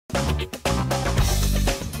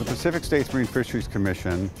Pacific States Marine Fisheries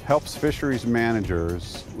Commission helps fisheries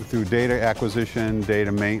managers through data acquisition,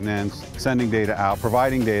 data maintenance, sending data out,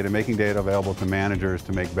 providing data, making data available to managers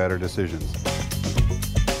to make better decisions.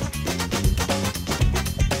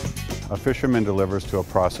 A fisherman delivers to a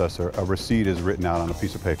processor, a receipt is written out on a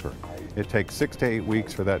piece of paper. It takes 6 to 8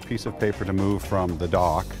 weeks for that piece of paper to move from the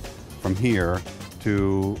dock, from here,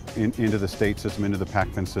 into the state system, into the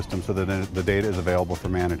PACFIN system, so that the data is available for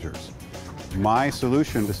managers. My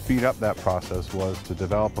solution to speed up that process was to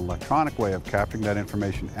develop an electronic way of capturing that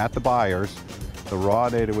information at the buyers. The raw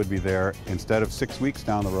data would be there. Instead of 6 weeks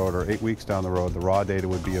down the road or 8 weeks down the road, the raw data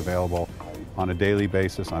would be available on a daily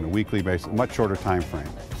basis, on a weekly basis, a much shorter time frame.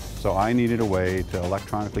 So I needed a way to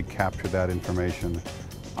electronically capture that information.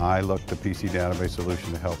 I looked to PC Database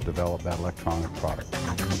Solution to help develop that electronic product.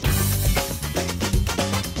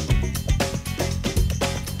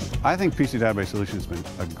 I think PC Database Solution has been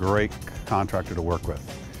a great contractor to work with.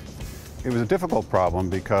 It was a difficult problem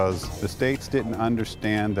because the states didn't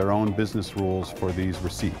understand their own business rules for these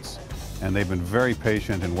receipts. And they've been very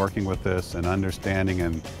patient in working with this and understanding,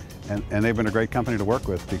 and they've been a great company to work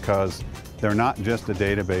with because they're not just a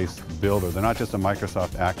database builder, they're not just a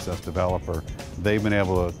Microsoft Access developer. They've been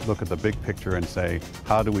able to look at the big picture and say,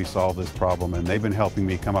 how do we solve this problem? And they've been helping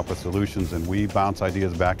me come up with solutions, and we bounce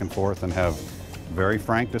ideas back and forth and have very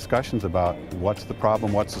frank discussions about what's the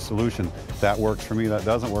problem, what's the solution. That works for me, that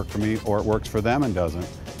doesn't work for me, or it works for them and doesn't.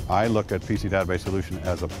 I look at PC Database Solution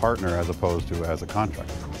as a partner as opposed to as a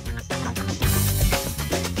contractor.